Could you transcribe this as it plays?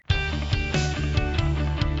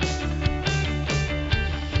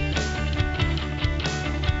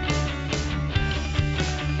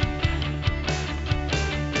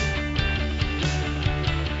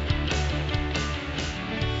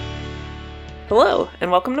Hello,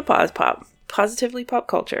 and welcome to Pause Pop, Positively Pop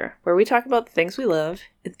Culture, where we talk about the things we love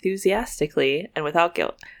enthusiastically and without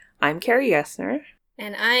guilt. I'm Carrie Gessner.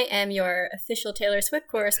 And I am your official Taylor Swift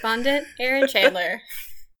correspondent, Erin Chandler.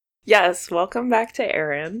 Yes, welcome back to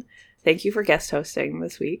Erin. Thank you for guest hosting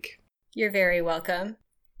this week. You're very welcome.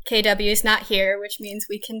 KW's not here, which means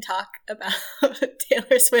we can talk about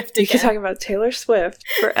Taylor Swift again. We can talk about Taylor Swift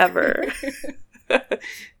forever.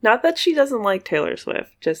 Not that she doesn't like Taylor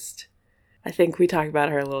Swift, just I think we talk about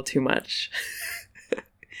her a little too much.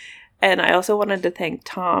 And I also wanted to thank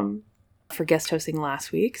Tom for guest hosting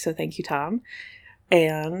last week, so thank you, Tom.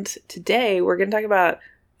 And today we're going to talk about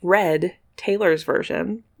Red, Taylor's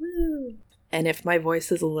version. Woo. And if my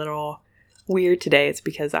voice is a little weird today, it's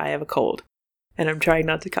because I have a cold. And I'm trying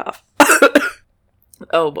not to cough.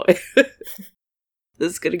 Oh boy.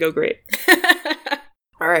 This is going to go great.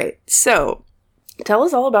 All right. So, tell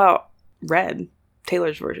us all about Red,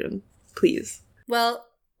 Taylor's version, please. Well,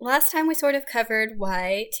 last time we sort of covered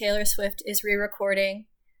why Taylor Swift is re-recording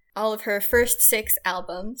all of her first 6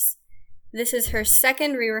 albums. This is her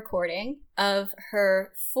second re-recording of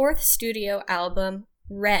her 4th studio album,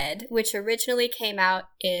 Red, which originally came out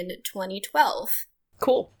in 2012.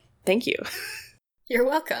 Cool. Thank you. You're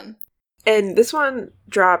welcome. And this one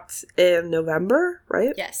dropped in November,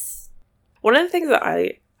 right? Yes. One of the things that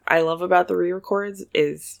I love about the re-records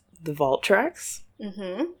is the vault tracks.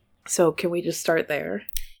 Mm-hmm. So can we just start there?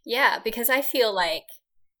 Yeah, because I feel like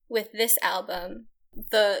with this album,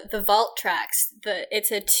 the vault tracks,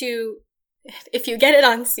 it's a 2... If you get it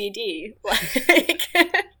on CD,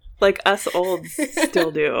 like us olds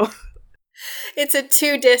still do. It's a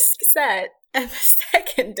 2-disc set, and the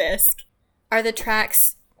second disc are the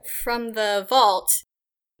tracks from the vault,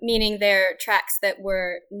 meaning they're tracks that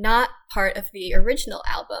were not part of the original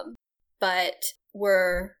album, but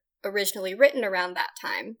were originally written around that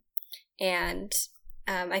time. And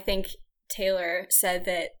I think Taylor said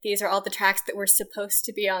that these are all the tracks that were supposed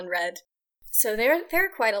to be on Red. So there are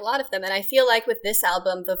quite a lot of them, and I feel like with this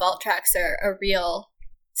album, the vault tracks are a real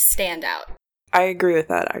standout. I agree with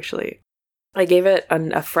that, actually. I gave it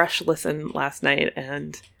a fresh listen last night,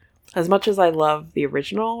 and as much as I love the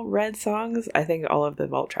original Red songs, I think all of the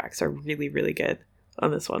vault tracks are really, really good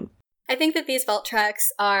on this one. I think that these vault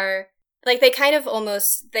tracks are, like, they kind of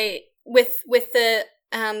almost, with the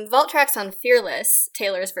vault tracks on Fearless,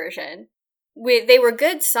 Taylor's version, they were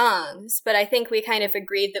good songs, but I think we kind of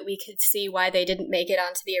agreed that we could see why they didn't make it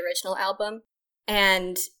onto the original album.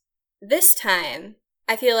 And this time,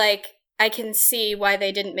 I feel like I can see why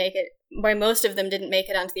why most of them didn't make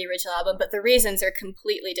it onto the original album, but the reasons are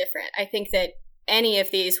completely different. I think that any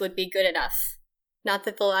of these would be good enough. Not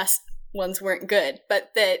that the last ones weren't good, but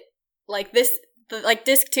that, like,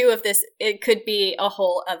 disc 2 of this, it could be a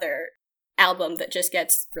whole other album that just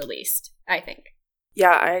gets released, I think.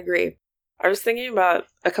 Yeah, I agree. I was thinking about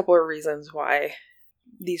a couple of reasons why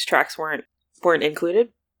these tracks weren't included.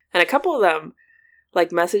 And a couple of them,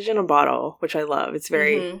 like Message in a Bottle, which I love. It's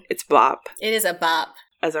it's bop. It is a bop.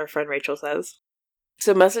 As our friend Rachel says.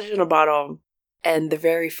 So Message in a Bottle and The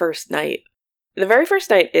Very First Night. The Very First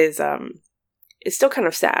Night is still kind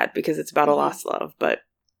of sad because it's about a lost love, but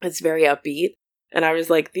it's very upbeat. And I was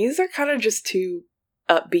like, these are kind of just too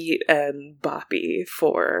upbeat and boppy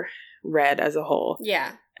for Red as a whole.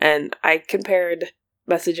 Yeah. And I compared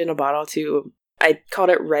Message in a Bottle to, I called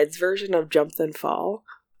it Red's version of Jump Then Fall.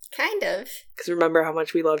 Kind of. Because remember how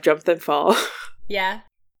much we love Jump Then Fall. Yeah.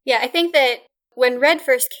 Yeah, I think that when Red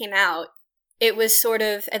first came out, it was sort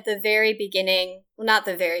of at the very beginning, well, not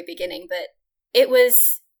the very beginning, but it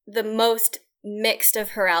was the most mixed of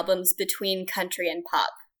her albums between country and pop.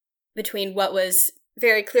 Between what was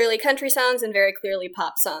very clearly country songs and very clearly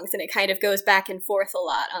pop songs, and it kind of goes back and forth a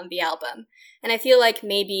lot on the album. And I feel like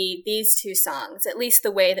maybe these 2 songs, at least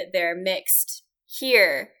the way that they're mixed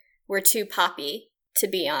here, were too poppy to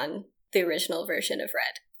be on the original version of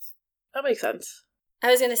Red. That makes sense. I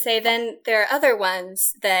was going to say, then there are other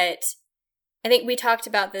ones that I think we talked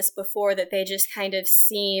about this before, that they just kind of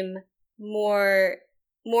seem more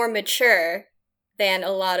mature than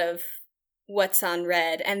a lot of what's on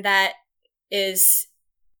Red, and that is,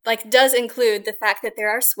 like, does include the fact that there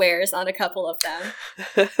are swears on a couple of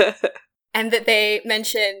them. And that they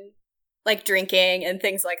mention, like, drinking and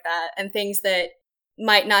things like that, and things that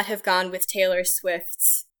might not have gone with Taylor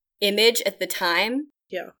Swift's image at the time.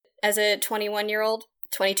 Yeah. As a 21-year-old,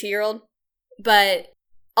 22-year-old. But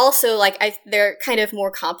also, like, they're kind of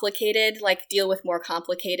more complicated, like, deal with more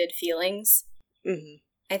complicated feelings. Mm-hmm.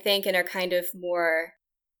 I think, and are kind of more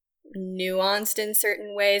nuanced in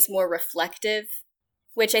certain ways, more reflective.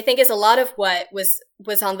 Which I think is a lot of what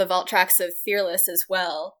was on the vault tracks of Fearless as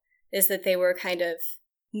well. is that they were kind of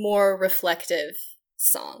more reflective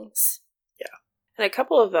songs. Yeah. And a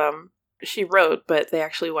couple of them she wrote, but they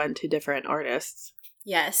actually went to different artists.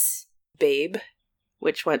 Yes. Babe,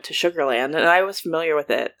 which went to Sugarland, and I was familiar with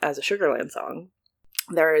it as a Sugarland song.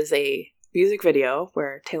 There is a music video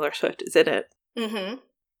where Taylor Swift is in it. Mm-hmm.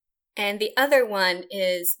 And the other one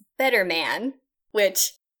is Better Man,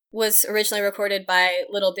 which was originally recorded by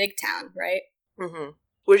Little Big Town, right? Mm-hmm.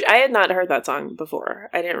 Which I had not heard that song before.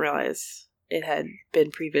 I didn't realize it had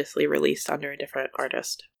been previously released under a different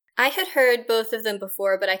artist. I had heard both of them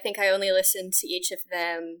before, but I think I only listened to each of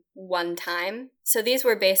them one time. So these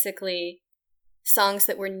were basically songs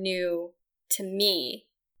that were new to me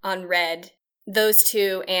on Red. Those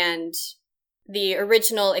two and the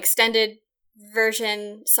original extended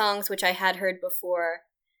version songs, which I had heard before,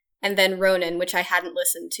 and then Ronan, which I hadn't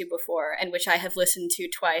listened to before, and which I have listened to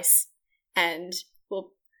twice, and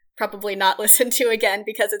will probably not listen to again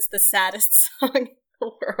because it's the saddest song in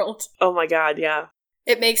the world. Oh my god, yeah.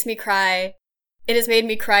 It makes me cry. It has made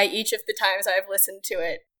me cry each of the times I've listened to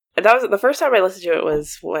it. And that was the first time I listened to it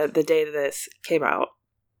was the day this came out.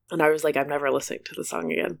 And I was like, I'm never listening to the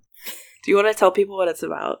song again. Do you want to tell people what it's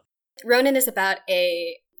about? Ronan is about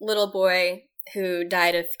a little boy who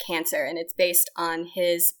died of cancer, and it's based on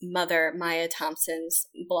his mother, Maya Thompson's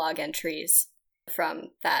blog entries from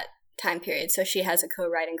that time period. So she has a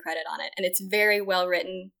co-writing credit on it. And it's very well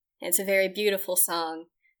written, and it's a very beautiful song,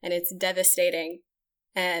 and it's devastating.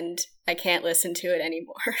 And I can't listen to it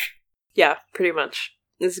anymore. Yeah, pretty much.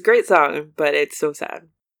 It's a great song, but it's so sad.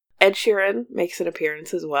 Ed Sheeran makes an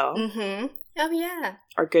appearance as well. Mm-hmm. Oh, yeah.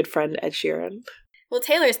 Our good friend Ed Sheeran. Well,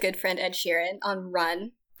 Taylor's good friend Ed Sheeran on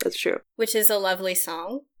Run. That's true. Which is a lovely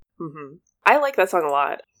song. Mm-hmm. I like that song a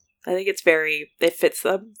lot. I think it fits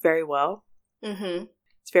them very well. Mm-hmm.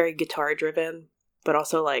 It's very guitar driven, but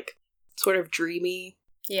also like sort of dreamy.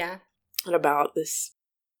 Yeah. And about this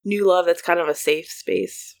new love that's kind of a safe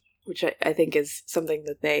space, which I think is something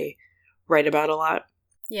that they write about a lot.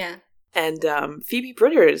 Yeah. And Phoebe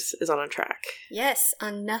Bridgers is on a track. Yes,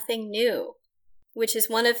 on Nothing New, which is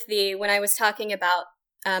one of the, when I was talking about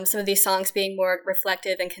some of these songs being more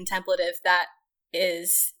reflective and contemplative, that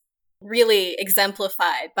is really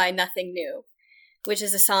exemplified by Nothing New, which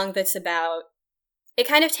is a song that's about, it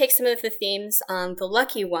kind of takes some of the themes on The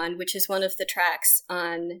Lucky One, which is one of the tracks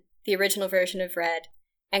on the original version of Red,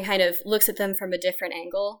 and kind of looks at them from a different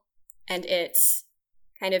angle. And it's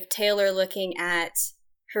kind of Taylor looking at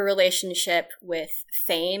her relationship with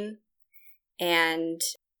fame, and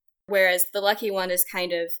whereas The Lucky One is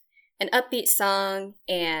kind of an upbeat song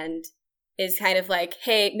and is kind of like,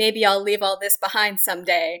 hey, maybe I'll leave all this behind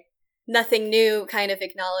someday. Nothing New kind of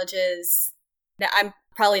acknowledges that I'm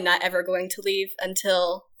probably not ever going to leave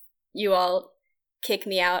until you all kick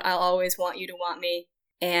me out. I'll always want you to want me.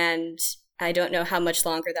 And I don't know how much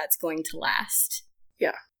longer that's going to last.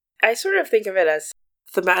 Yeah. I sort of think of it as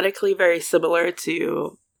thematically very similar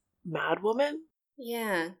to Mad Woman.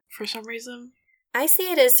 Yeah. For some reason. I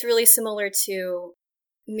see it as really similar to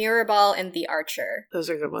Mirrorball and The Archer. Those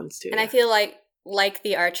are good ones too. And I feel like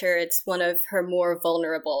The Archer, it's one of her more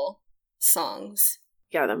vulnerable songs.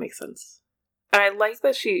 Yeah, that makes sense. And I like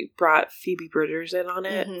that she brought Phoebe Bridgers in on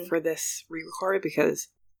it for this re-record because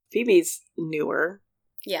Phoebe's newer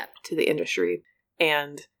to the industry.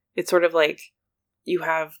 And it's sort of like you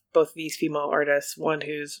have both these female artists, one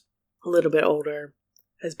who's a little bit older,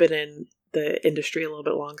 has been in the industry a little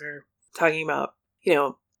bit longer, talking about, you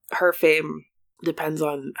know, her fame depends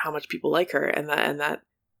on how much people like her, and that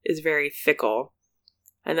is very fickle.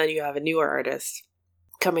 And then you have a newer artist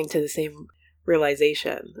coming to the same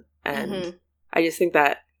realization. And I just think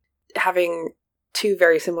that having two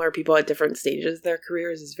very similar people at different stages of their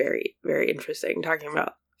careers is very, very interesting, talking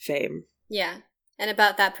about fame. Yeah. And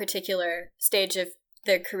about that particular stage of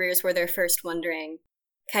their careers where they're first wondering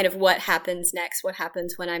kind of what happens next, what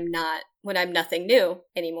happens when I'm nothing new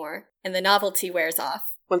anymore, and the novelty wears off.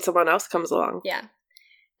 When someone else comes along. Yeah.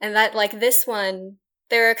 And that, like this one,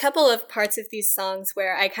 there are a couple of parts of these songs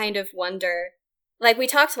where I kind of wonder, like we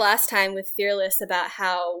talked last time with Fearless about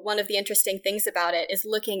how one of the interesting things about it is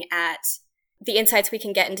looking at the insights we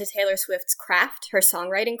can get into Taylor Swift's craft, her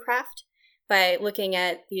songwriting craft, by looking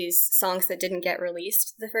at these songs that didn't get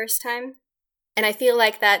released the first time. And I feel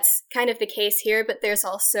like that's kind of the case here, but there's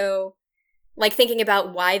also, like, thinking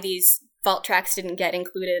about why these vault tracks didn't get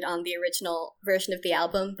included on the original version of the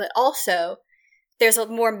album, but also there's a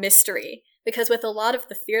more mystery, because with a lot of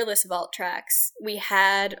the Fearless vault tracks, we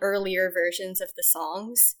had earlier versions of the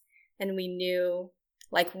songs, and we knew,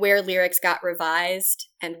 like, where lyrics got revised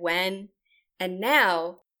and when. And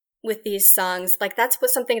now, with these songs, like that's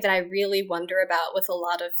something that I really wonder about with a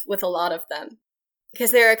lot of them.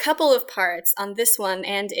 Because there are a couple of parts on this one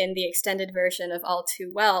and in the extended version of All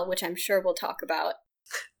Too Well, which I'm sure we'll talk about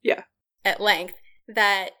at length,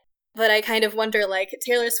 that I kind of wonder, like,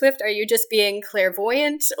 Taylor Swift, are you just being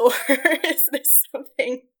clairvoyant, or is this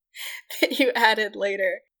something that you added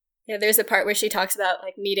later? Yeah, there's a part where she talks about,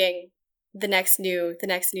 like, meeting the next new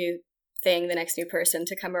person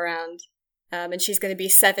to come around, and she's going to be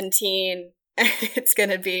 17, and it's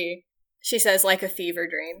going to be, she says, like a fever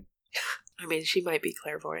dream. I mean, she might be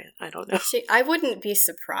clairvoyant. I don't know. I wouldn't be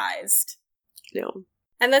surprised. No.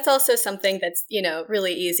 And that's also something that's,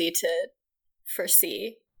 really easy to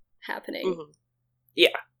foresee happening. Mm-hmm.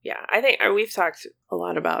 Yeah. I think we've talked a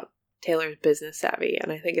lot about Taylor's business savvy,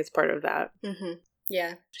 and I think it's part of that. Mm-hmm.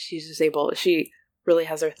 Yeah. She really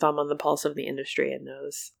has her thumb on the pulse of the industry and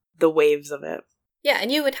knows the waves of it. Yeah,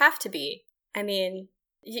 and you would have to be. I mean,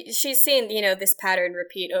 she's seen, this pattern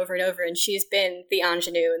repeat over and over, and she's been the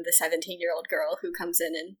ingenue and the 17-year-old girl who comes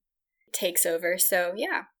in and takes over. So,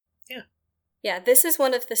 yeah. Yeah. Yeah, this is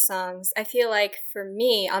one of the songs, I feel like, for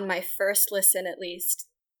me, on my first listen at least,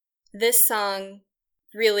 this song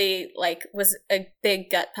really, like, was a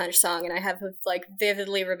big gut punch song, and I have, like,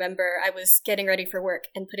 vividly remember I was getting ready for work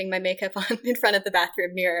and putting my makeup on in front of the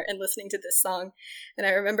bathroom mirror and listening to this song, and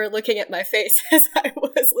I remember looking at my face as I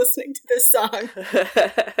was listening to this song.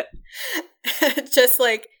 Just,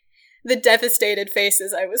 like, the devastated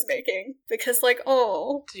faces I was making, because, like,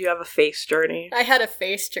 oh. Did you have a face journey? I had a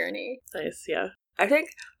face journey. Nice, yeah. I think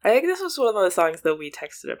this was one of the songs that we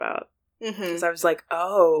texted about, because I was like,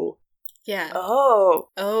 oh. Yeah.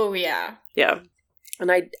 Oh, yeah. Yeah.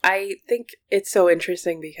 And I think it's so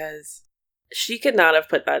interesting because she could not have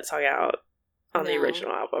put that song out on the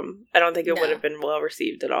original album. I don't think it would have been well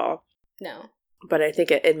received at all. No. But I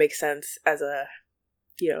think it makes sense as a,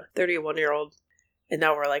 31-year-old. And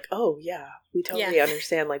now we're like, oh, yeah, we totally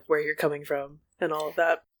understand, like, where you're coming from and all of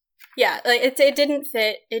that. Yeah, like, it didn't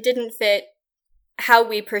fit how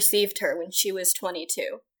we perceived her when she was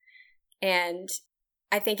 22. And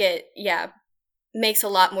I think it, makes a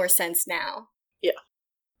lot more sense now. Yeah,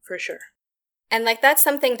 for sure. And, like, that's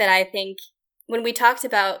something that I think, when we talked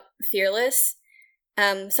about Fearless,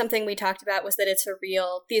 something we talked about was that it's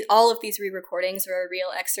all of these re-recordings are a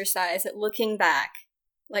real exercise at looking back,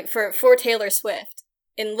 like, for Taylor Swift,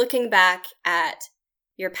 in looking back at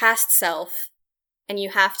your past self, and you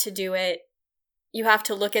have to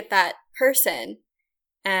look at that person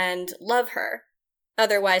and love her.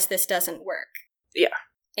 Otherwise, this doesn't work. Yeah.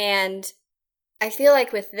 And I feel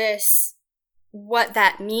like with this, what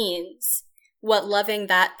that means, what loving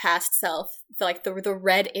that past self, like the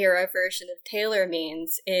Red era version of Taylor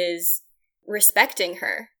means, is respecting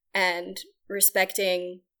her and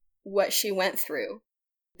respecting what she went through.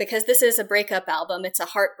 Because this is a breakup album, it's a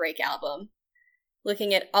heartbreak album,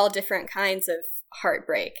 looking at all different kinds of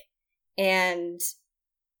heartbreak. And,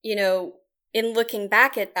 in looking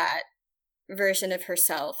back at that version of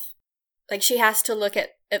herself, like, she has to look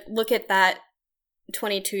at that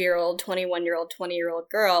 22-year-old, 21-year-old, 20-year-old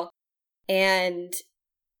girl and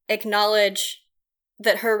acknowledge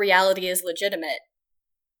that her reality is legitimate.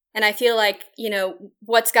 And I feel like,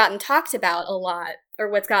 what's gotten talked about a lot, or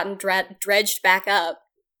what's gotten dredged back up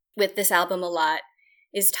with this album a lot,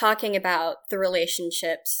 is talking about the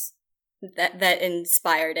relationships that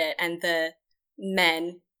inspired it and the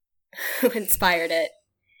men who inspired it.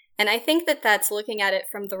 And I think that that's looking at it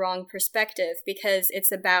from the wrong perspective, because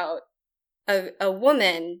it's about a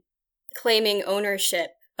woman claiming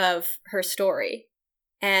ownership of her story.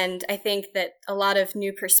 And I think that a lot of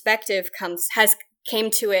new perspective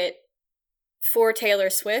came to it for Taylor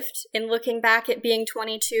Swift in looking back at being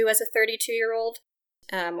 22 as a 32-year-old,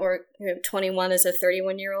 or 21 as a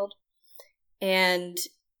 31-year-old. And,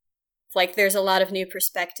 like, there's a lot of new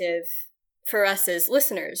perspective for us as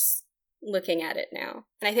listeners looking at it now.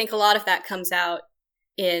 And I think a lot of that comes out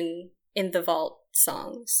in the Vault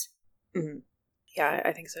songs. Mm-hmm. Yeah,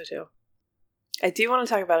 I think so too. I do want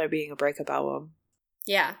to talk about it being a breakup album.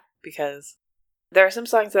 Yeah. Because there are some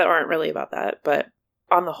songs that aren't really about that, but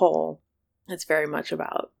on the whole, it's very much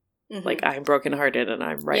about, like, I'm brokenhearted and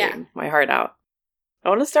I'm writing my heart out. I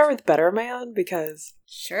want to start with Better Man, because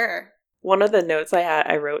sure, one of the notes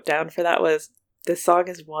I wrote down for that was, this song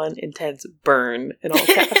is one intense burn in all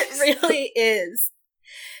caps. It really is.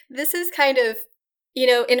 This is kind of,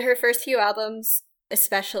 in her first few albums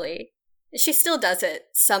especially, she still does it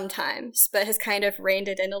sometimes, but has kind of reined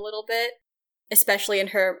it in a little bit, especially in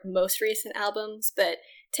her most recent albums. But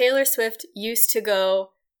Taylor Swift used to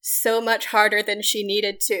go so much harder than she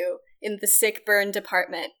needed to in the sick burn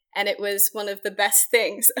department. and it was one of the best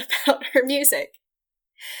things about her music.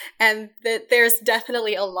 And that there's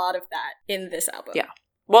definitely a lot of that in this album. Yeah.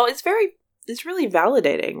 Well, it's really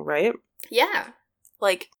validating, right? Yeah.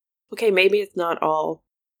 Like, okay, maybe it's not all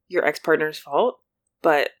your ex-partner's fault,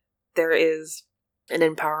 but there is an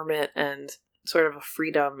empowerment and sort of a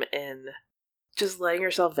freedom in just letting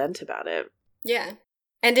yourself vent about it. Yeah.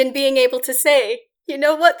 And in being able to say, you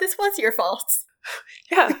know what, this was your fault.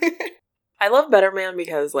 Yeah. I love Better Man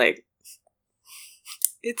because, like,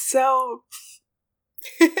 it's so...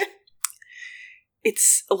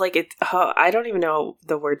 it's like I don't even know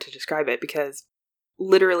the word to describe it, because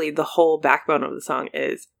literally the whole backbone of the song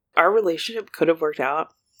is our relationship could have worked out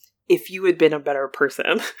if you had been a better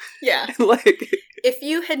person. Yeah. Like, if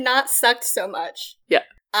you had not sucked so much, yeah,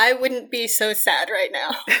 I wouldn't be so sad right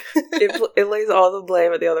now. it lays all the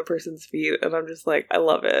blame at the other person's feet, and I'm just like, I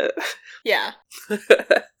love it. Yeah.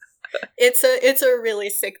 It's a really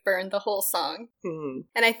sick burn, the whole song. Mm-hmm.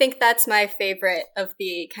 And I think that's my favorite of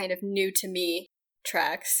the kind of new to me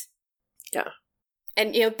tracks. Yeah.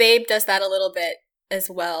 And, you know, Babe does that a little bit as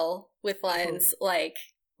well with lines like,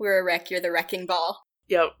 we're a wreck, you're the wrecking ball.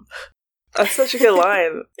 Yep. That's such a good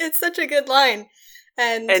line. It's such a good line.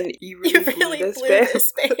 And you really blew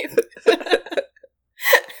this, babe.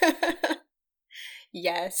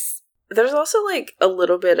 Yes. There's also, like, a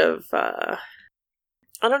little bit of, I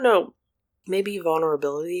don't know, maybe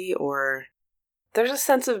vulnerability, or there's a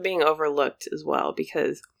sense of being overlooked as well,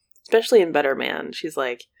 because especially in Better Man, she's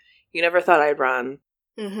like, you never thought I'd run.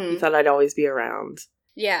 Mm-hmm. You thought I'd always be around.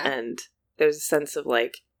 Yeah. And there's a sense of,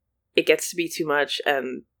 like, it gets to be too much,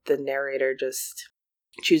 and the narrator just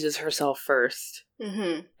chooses herself first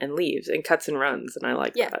and leaves and cuts and runs, and I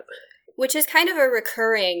like that. Which is kind of a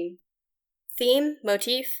recurring theme,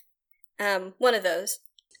 motif. One of those.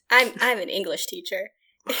 I'm an English teacher.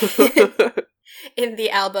 In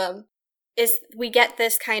the album, is we get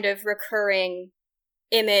this kind of recurring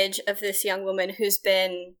image of this young woman who's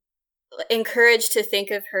been encouraged to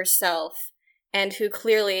think of herself, and who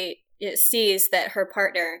clearly sees that her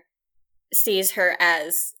partner sees her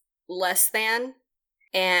as less than.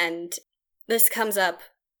 And this comes up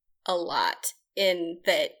a lot in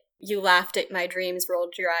that you laughed at my dreams,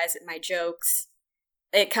 rolled your eyes at my jokes.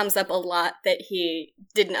 It comes up a lot that he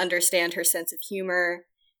didn't understand her sense of humor,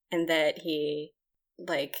 and that he,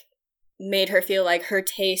 like, made her feel like her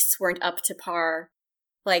tastes weren't up to par.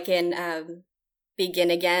 Like in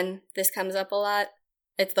Begin Again, this comes up a lot.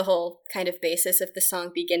 It's the whole kind of basis of the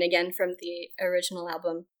song Begin Again from the original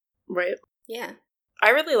album. Right. Yeah. I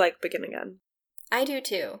really like Begin Again. I do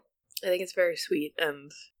too. I think it's very sweet,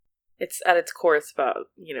 and it's at its core, it's about,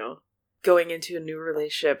 you know, going into a new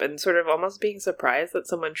relationship and sort of almost being surprised that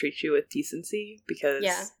someone treats you with decency, because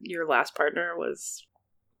your last partner was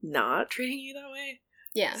not treating you that way.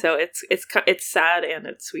 Yeah. So it's sad and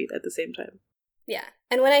it's sweet at the same time. Yeah.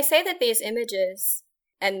 And when I say that these images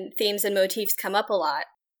and themes and motifs come up a lot,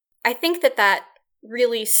 I think that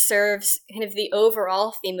really serves kind of the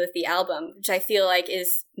overall theme of the album, which I feel like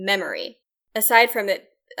is memory. Aside from it,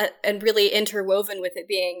 and really interwoven with it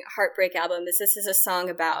being a heartbreak album, this is a song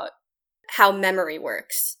about how memory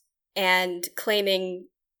works, and claiming,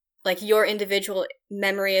 like, your individual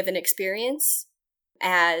memory of an experience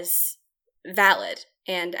as valid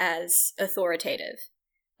and as authoritative.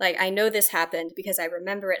 Like, I know this happened because I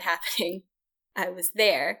remember it happening. I was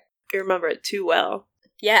there. You remember it too well.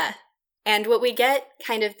 Yeah. And what we get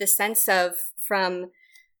kind of the sense of from,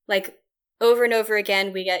 like, over and over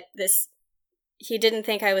again, we get this, he didn't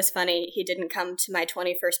think I was funny. He didn't come to my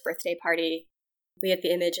 21st birthday party. We get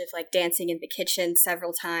the image of, like, dancing in the kitchen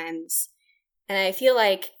several times. And I feel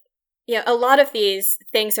like, you know, a lot of these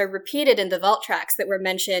things are repeated in the vault tracks that were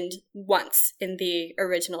mentioned once in the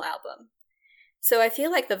original album. So I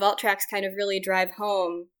feel like the vault tracks kind of really drive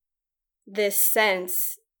home this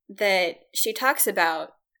sense that she talks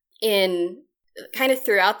about in kind of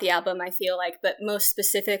throughout the album, I feel like, but most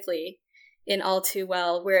specifically in All Too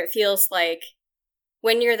Well, where it feels like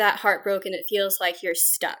when you're that heartbroken, it feels like you're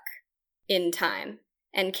stuck in time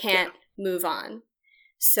and can't move on.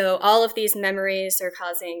 So all of these memories are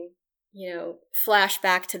causing, you know,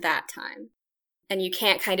 flashback to that time. And you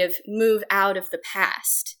can't kind of move out of the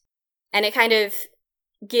past. And it kind of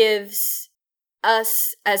gives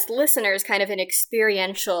us as listeners kind of an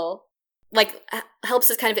experiential, like,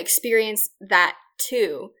 helps us kind of experience that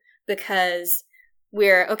too, because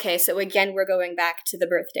we're, okay, so again, we're going back to the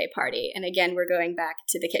birthday party, and again, we're going back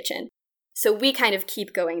to the kitchen. So we kind of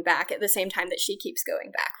keep going back at the same time that she keeps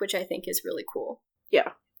going back, which I think is really cool.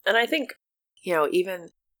 Yeah. And I think, you know, even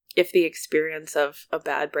if the experience of a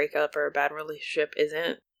bad breakup or a bad relationship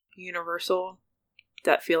isn't universal,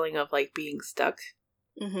 that feeling of like being stuck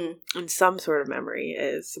in some sort of memory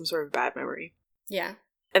is some sort of bad memory. Yeah.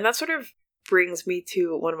 And that sort of brings me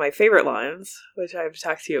to one of my favorite lines, which I've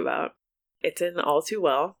talked to you about. It's in All Too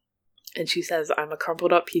Well. And she says, I'm a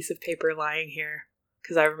crumpled up piece of paper lying here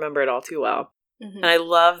because I remember it all too well. And I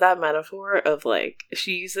love that metaphor of like,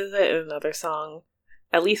 she uses it in another song,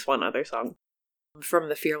 at least one other song from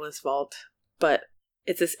the Fearless Vault. But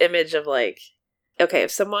it's this image of like, okay, if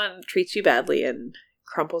someone treats you badly and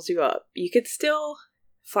crumples you up, you could still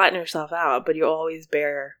flatten yourself out, but you always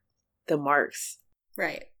bear the marks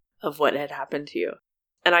of what had happened to you.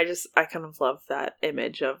 And I kind of love that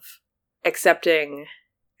image of accepting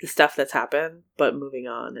the stuff that's happened, but moving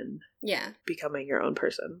on and becoming your own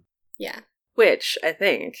person. Yeah. Which I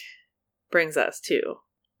think brings us to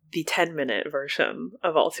the 10-minute version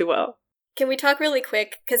of All Too Well. Can we talk really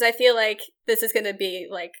quick? Because I feel like this is going to be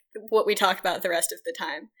like what we talk about the rest of the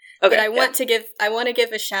time. Okay, but I want to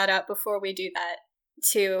give a shout out before we do that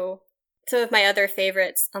to some of my other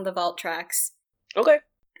favorites on the Vault tracks. Okay.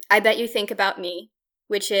 I Bet You Think About Me,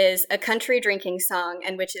 which is a country drinking song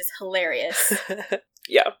and which is hilarious.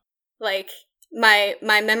 Yeah. Like, my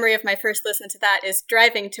memory of my first listen to that is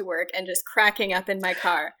driving to work and just cracking up in my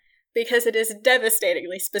car because it is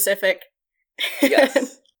devastatingly specific.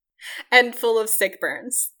 Yes. And full of sick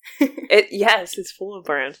burns. Yes, it's full of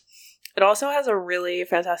burns. It also has a really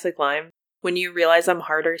fantastic line. When you realize I'm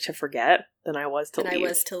harder to forget than I was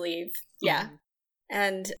to leave. Yeah.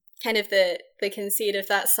 And kind of the conceit of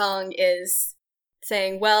that song is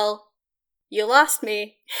saying, well, you lost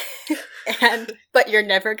me, but you're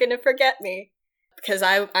never going to forget me. Because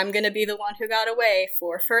I'm going to be the one who got away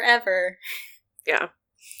for forever. Yeah.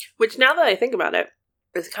 Which, now that I think about it,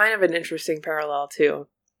 is kind of an interesting parallel to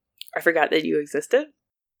I Forgot That You Existed.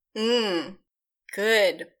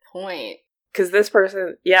 Good point. Because this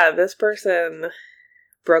person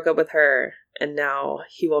broke up with her, and now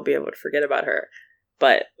he won't be able to forget about her.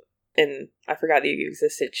 But in I Forgot That You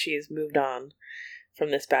Existed, she's moved on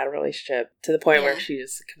from this bad relationship to the point where she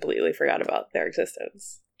just completely forgot about their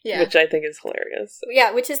existence. Yeah. Which I think is hilarious.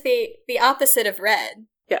 Yeah, which is the opposite of Red.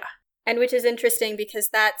 Yeah. And which is interesting because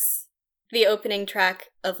that's the opening track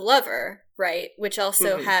of Lover, right? Which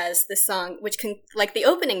also has the song, which can, like, the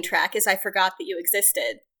opening track is I Forgot That You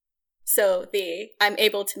Existed. So the I'm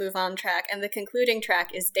Able to Move On track, and the concluding track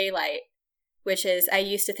is Daylight, which is I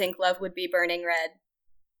used to think love would be burning red,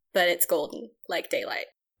 but it's golden, like daylight.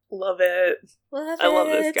 Love it. I love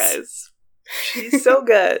this, guys. She's so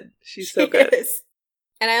good. She's so good.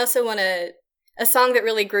 And I also want a song that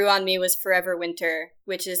really grew on me was Forever Winter,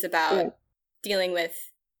 which is about dealing with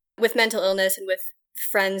mental illness and with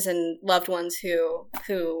friends and loved ones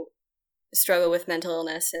who struggle with mental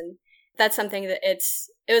illness. And that's something that it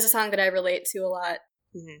was a song that I relate to a lot.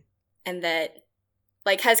 And that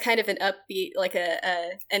like has kind of an upbeat, like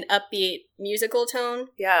an upbeat musical tone.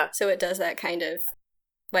 Yeah. So it does that kind of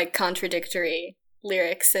like contradictory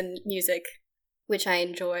lyrics and music, which I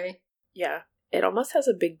enjoy. Yeah. It almost has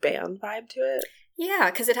a big band vibe to it. Yeah,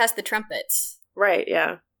 because it has the trumpets. Right,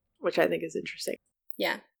 yeah. Which I think is interesting.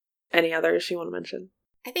 Yeah. Any others you want to mention?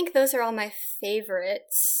 I think those are all my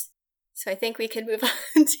favorites. So I think we can move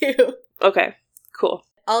on to... Okay, cool.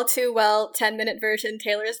 All Too Well, 10-minute version,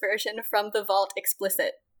 Taylor's version from the Vault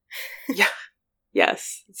Explicit. Yeah.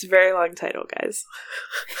 Yes. It's a very long title, guys.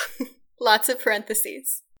 Lots of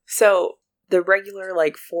parentheses. So, the regular,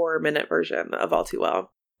 4-minute version of All Too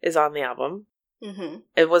Well is on the album.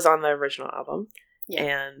 It was on the original album. Yeah.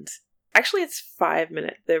 And actually it's 5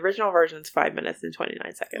 minutes. The original version is 5 minutes and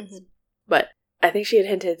 29 seconds. But I think she had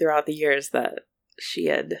hinted throughout the years that she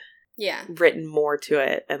had written more to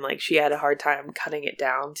it, and she had a hard time cutting it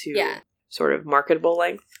down to sort of marketable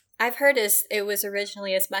length. I've heard it was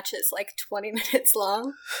originally as much as 20 minutes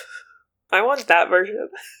long. I want that version.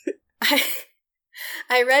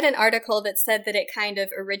 I read an article that said that it kind of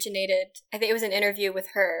originated, I think it was an interview with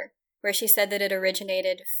her, where she said that it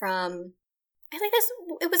originated from, I think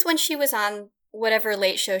it was when she was on whatever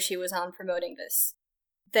late show she was on promoting this,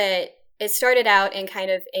 that it started out in kind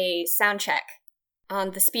of a sound check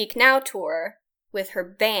on the Speak Now tour with her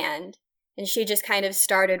band, and she just kind of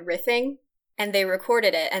started riffing, and they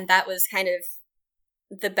recorded it, and that was kind of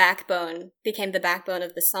became the backbone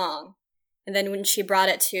of the song. And then when she brought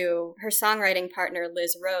it to her songwriting partner,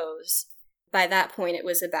 Liz Rose, by that point it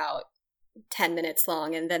was about 10 minutes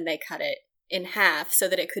long, and then they cut it in half so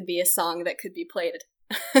that it could be a song that could be played,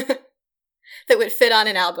 that would fit on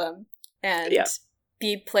an album and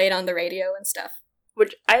be played on the radio and stuff.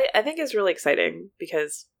 Which I think is really exciting,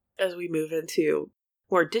 because as we move into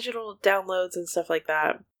more digital downloads and stuff like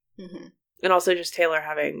that, and also just Taylor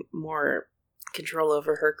having more control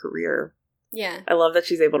over her career. Yeah. I love that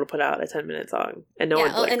she's able to put out a 10-minute song and no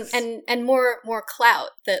one blinks. And more clout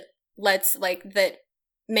that lets that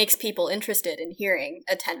makes people interested in hearing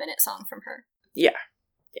a 10-minute song from her. Yeah.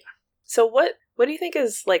 Yeah. So what do you think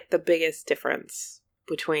is like the biggest difference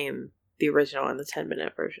between the original and the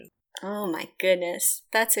 10-minute version? Oh my goodness.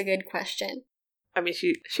 That's a good question. I mean,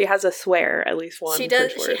 she has a swear, at least one. She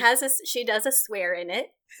does. Curse word. She does a swear in it.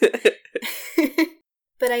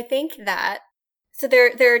 But I think that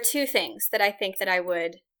there are two things that I think that I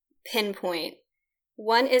would pinpoint.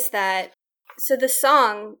 One is that the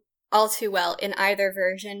song All Too Well in either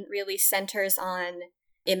version really centers on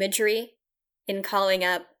imagery, in calling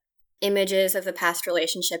up images of the past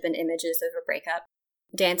relationship and images of a breakup.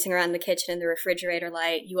 Dancing around the kitchen in the refrigerator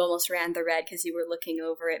light, you almost ran the red because you were looking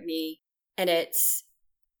over at me. And it's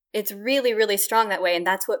really, really strong that way, and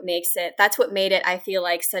that's what made it, I feel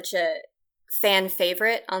like, such a fan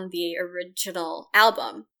favorite on the original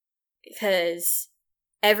album, because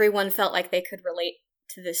everyone felt like they could relate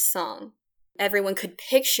to this song. Everyone could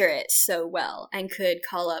picture it so well and could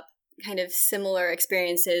call up kind of similar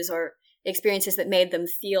experiences or experiences that made them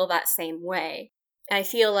feel that same way. And I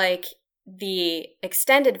feel like the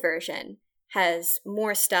extended version has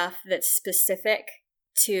more stuff that's specific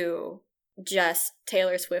to just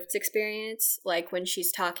Taylor Swift's experience, like when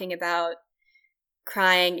she's talking about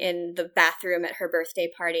crying in the bathroom at her birthday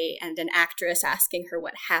party and an actress asking her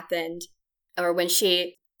what happened, or when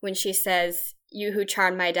she says, "You who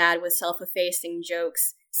charmed my dad with self-effacing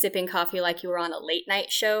jokes, sipping coffee like you were on a late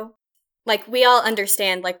night show." Like, we all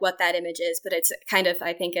understand like what that image is, but it's kind of,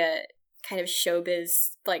 I think, a kind of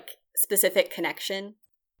showbiz like specific connection.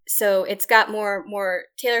 So it's got more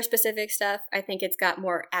Taylor-specific stuff. I think it's got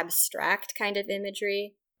more abstract kind of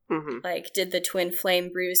imagery. Mm-hmm. Like, did the twin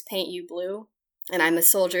flame bruise paint you blue? And I'm a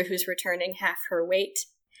soldier who's returning half her weight.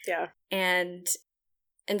 Yeah. And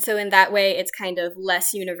so in that way, it's kind of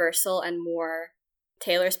less universal and more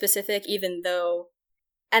Taylor-specific, even though...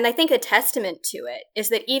 And I think a testament to it is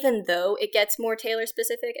that even though it gets more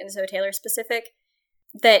Taylor-specific and so Taylor-specific,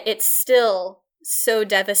 that it's still so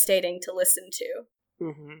devastating to listen to.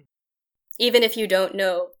 Mm-hmm. Even if you don't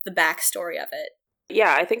know the backstory of it.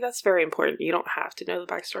 Yeah, I think that's very important. You don't have to know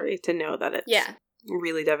the backstory to know that it's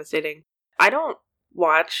really devastating. I don't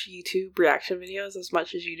watch YouTube reaction videos as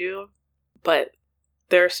much as you do, but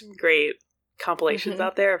there are some great compilations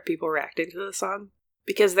out there of people reacting to the song,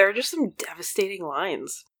 because there are just some devastating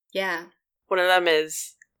lines. Yeah. One of them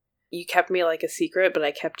is, "You kept me like a secret, but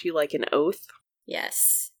I kept you like an oath."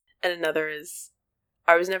 Yes. And another is,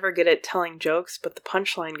 "I was never good at telling jokes, but the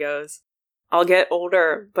punchline goes, I'll get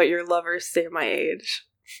older, but your lovers stay my age."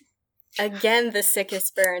 Again, the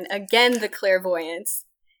sickest burn. Again, the clairvoyance.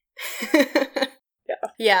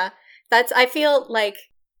 Yeah. I feel like,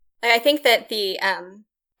 I think that the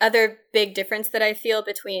other big difference that I feel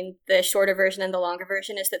between the shorter version and the longer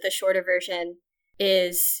version is that the shorter version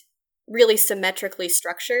is really symmetrically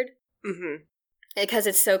structured. Mm-hmm. Because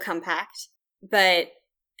it's so compact. But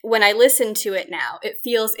when I listen to it now, it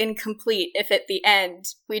feels incomplete if at the end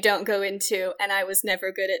we don't go into, "and I was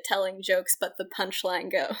never good at telling jokes, but the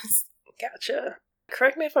punchline goes." Gotcha.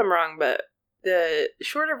 Correct me if I'm wrong, but the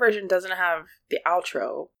shorter version doesn't have the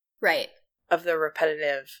outro. Right. Of the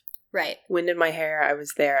repetitive. Right. "Wind in my hair, I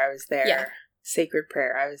was there, I was there." Yeah. "Sacred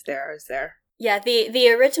prayer, I was there, I was there." Yeah, the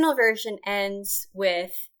original version ends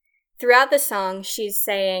with, throughout the song, she's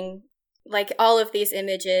saying, like, all of these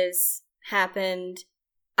images happened.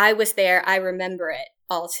 I was there, I remember it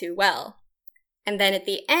all too well. And then at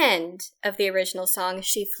the end of the original song,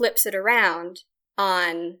 she flips it around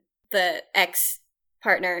on the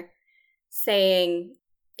ex-partner, saying,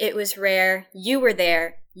 "It was rare, you were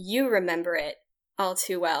there, you remember it all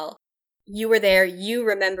too well. You were there, you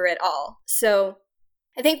remember it all." So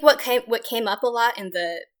I think what came up a lot in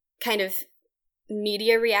the kind of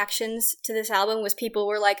media reactions to this album was people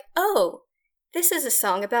were like, "Oh, this is a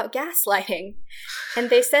song about gaslighting." And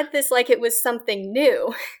they said this like it was something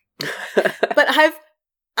new. But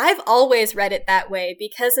I've always read it that way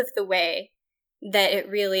because of the way that it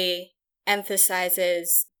really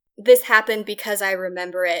emphasizes, this happened because I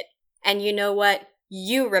remember it. And you know what?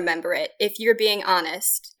 You remember it. If you're being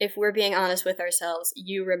honest, if we're being honest with ourselves,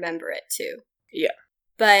 you remember it too. Yeah.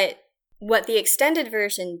 But what the extended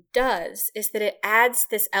version does is that it adds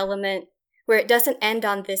this element where it doesn't end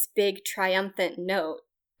on this big triumphant note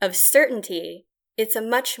of certainty. It's a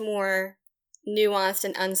much more nuanced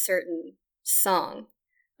and uncertain song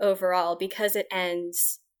overall, because it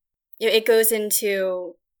ends, it goes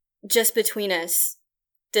into, just between us,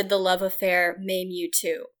 did the love affair maim you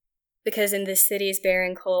too? Because in this city's bare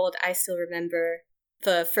and cold, I still remember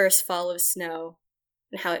the first fall of snow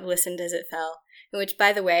and how it glistened as it fell. Which,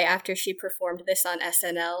 by the way, after she performed this on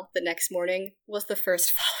SNL the next morning, was the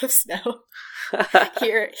first fall of snow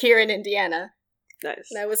here in Indiana. Nice.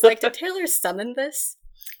 And I was like, did Taylor summon this?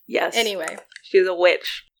 Yes. Anyway. She's a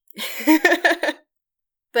witch.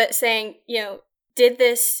 But saying,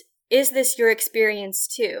 is this your experience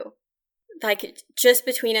too? Like, just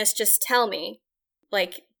between us, just tell me.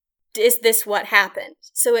 Like, is this what happened?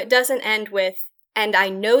 So it doesn't end with, and I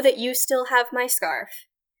know that you still have my scarf.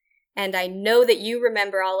 And I know that you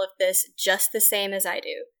remember all of this just the same as I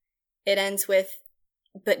do. It ends with,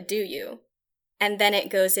 but do you? And then it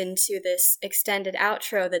goes into this extended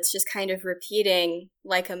outro that's just kind of repeating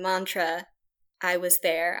like a mantra, I was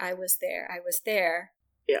there, I was there, I was there.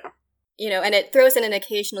 Yeah. And it throws in an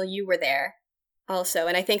occasional you were there also.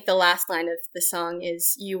 And I think the last line of the song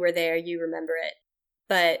is, you were there, you remember it.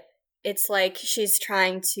 But it's like she's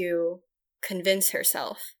trying to convince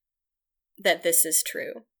herself that this is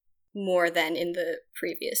true. More than in the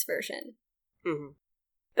previous version. Mm-hmm.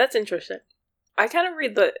 That's interesting. I kind of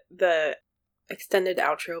read the extended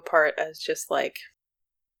outro part as just like,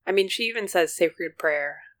 I mean, she even says sacred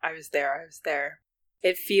prayer. I was there, I was there.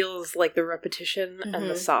 It feels like the repetition and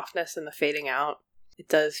the softness and the fading out. It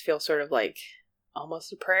does feel sort of like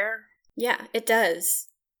almost a prayer. Yeah, it does.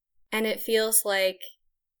 And it feels like,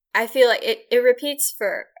 I feel like it repeats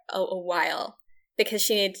for a while. Because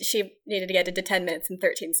she needed to get into 10 minutes and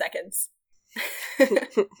 13 seconds.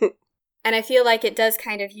 And I feel like it does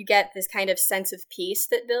you get this kind of sense of peace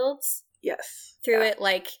that builds. Yes. Through it,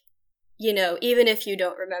 like, even if you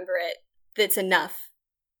don't remember it, that's enough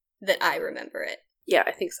that I remember it. Yeah,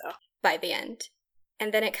 I think so. By the end.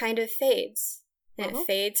 And then it kind of fades. And it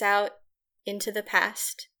fades out into the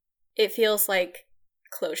past. It feels like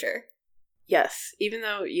closure. Yes. Even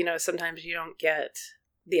though, sometimes you don't get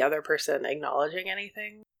the other person acknowledging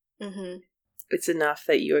anything. Mm-hmm. It's enough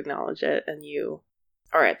that you acknowledge it and you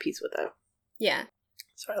are at peace with it. Yeah.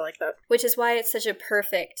 So I like that. Which is why it's such a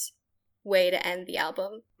perfect way to end the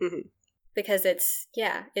album. Mm-hmm. Because it's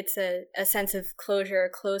a sense of closure,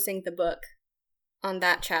 closing the book on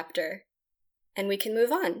that chapter. And we can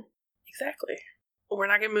move on. Exactly. Well, we're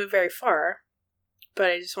not going to move very far,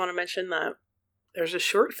 but I just want to mention that there's a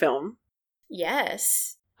short film.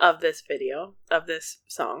 Yes. Of this video, of this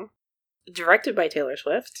song, directed by Taylor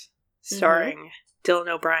Swift, starring Dylan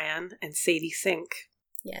O'Brien and Sadie Sink.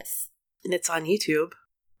 Yes. And it's on YouTube,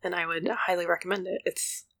 and I would highly recommend it.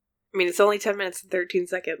 It's only 10 minutes and 13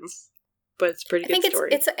 seconds, but it's a pretty good story.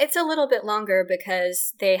 It's a little bit longer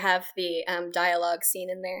because they have the dialogue scene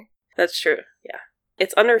in there. That's true, yeah.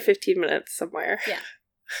 It's under 15 minutes somewhere. Yeah.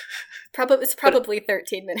 It's probably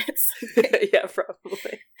 13 minutes. Yeah,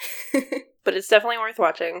 probably. But it's definitely worth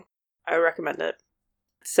watching. I would recommend it.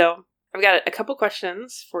 So, I've got a couple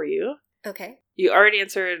questions for you. Okay. You already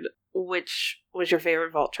answered which was your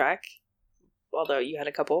favorite vault track, although you had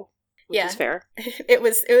a couple, which is fair. It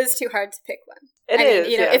was too hard to pick one. It is.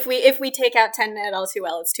 If we take out 10 Minute All Too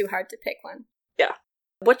Well, it's too hard to pick one. Yeah.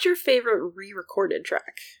 What's your favorite re-recorded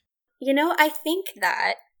track? I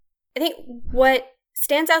think what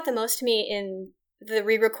stands out the most to me in the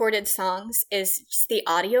re-recorded songs is just the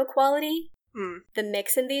audio quality. The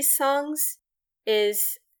mix in these songs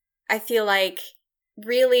is, I feel like,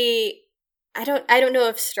 really, I don't know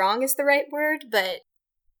if strong is the right word, but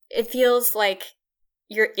it feels like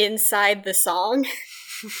you're inside the song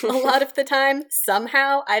a lot of the time,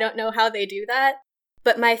 somehow. I don't know how they do that.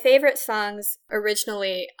 But my favorite songs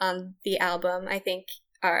originally on the album, I think,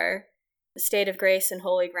 are State of Grace and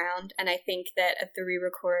Holy Ground. And I think that at the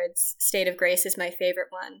re-records, State of Grace is my favorite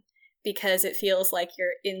one because it feels like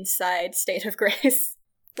you're inside State of Grace.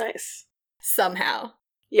 Nice. Somehow.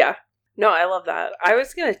 Yeah. No, I love that. I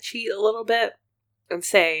was going to cheat a little bit and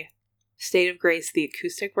say State of Grace, the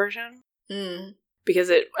acoustic version. Because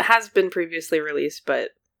it has been previously released,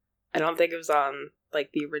 but I don't think it was on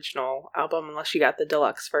the original album unless you got the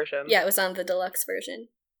deluxe version. Yeah, it was on the deluxe version.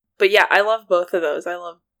 But yeah, I love both of those. I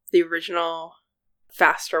love the original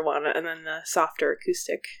faster one and then the softer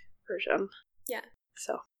acoustic version. Yeah.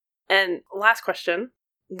 So, and last question,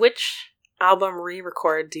 which album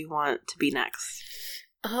re-record do you want to be next?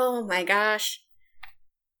 Oh my gosh.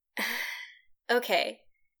 Okay.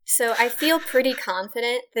 So I feel pretty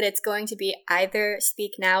confident that it's going to be either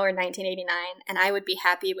Speak Now or 1989, and I would be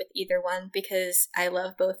happy with either one because I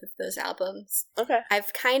love both of those albums. Okay.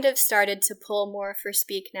 I've kind of started to pull more for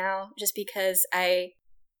Speak Now just because I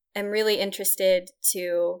am really interested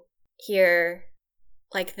to hear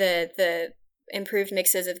the improved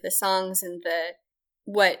mixes of the songs and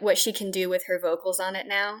what she can do with her vocals on it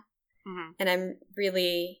now. Mm-hmm. And I'm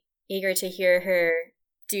really eager to hear her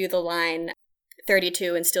do the line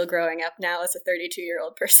 32 and still growing up now as a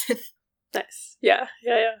 32-year-old person. Nice. Yeah.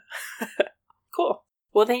 Cool.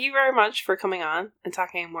 Well, thank you very much for coming on and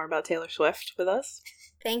talking more about Taylor Swift with us.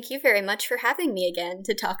 Thank you very much for having me again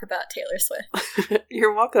to talk about Taylor Swift.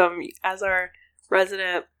 You're welcome. As our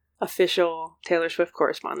resident official Taylor Swift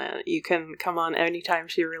correspondent, you can come on anytime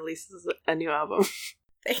she releases a new album.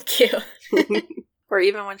 Thank you. Or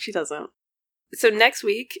even when she doesn't. So next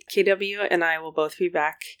week, KW and I will both be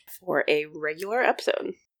back for a regular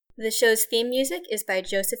episode. The show's theme music is by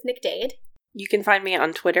Joseph McDade. You can find me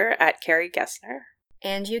on Twitter at Carrie Gessner.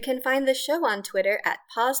 And you can find the show on Twitter at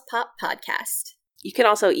PausePopPodcast. You can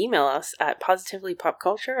also email us at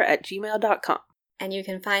positivelypopculture@gmail.com. And you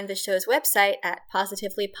can find the show's website at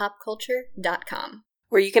positivelypopculture.com.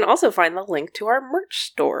 Where you can also find the link to our merch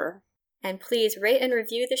store. And please rate and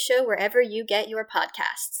review the show wherever you get your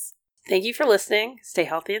podcasts. Thank you for listening, stay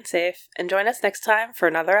healthy and safe, and join us next time for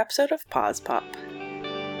another episode of Pause Pop.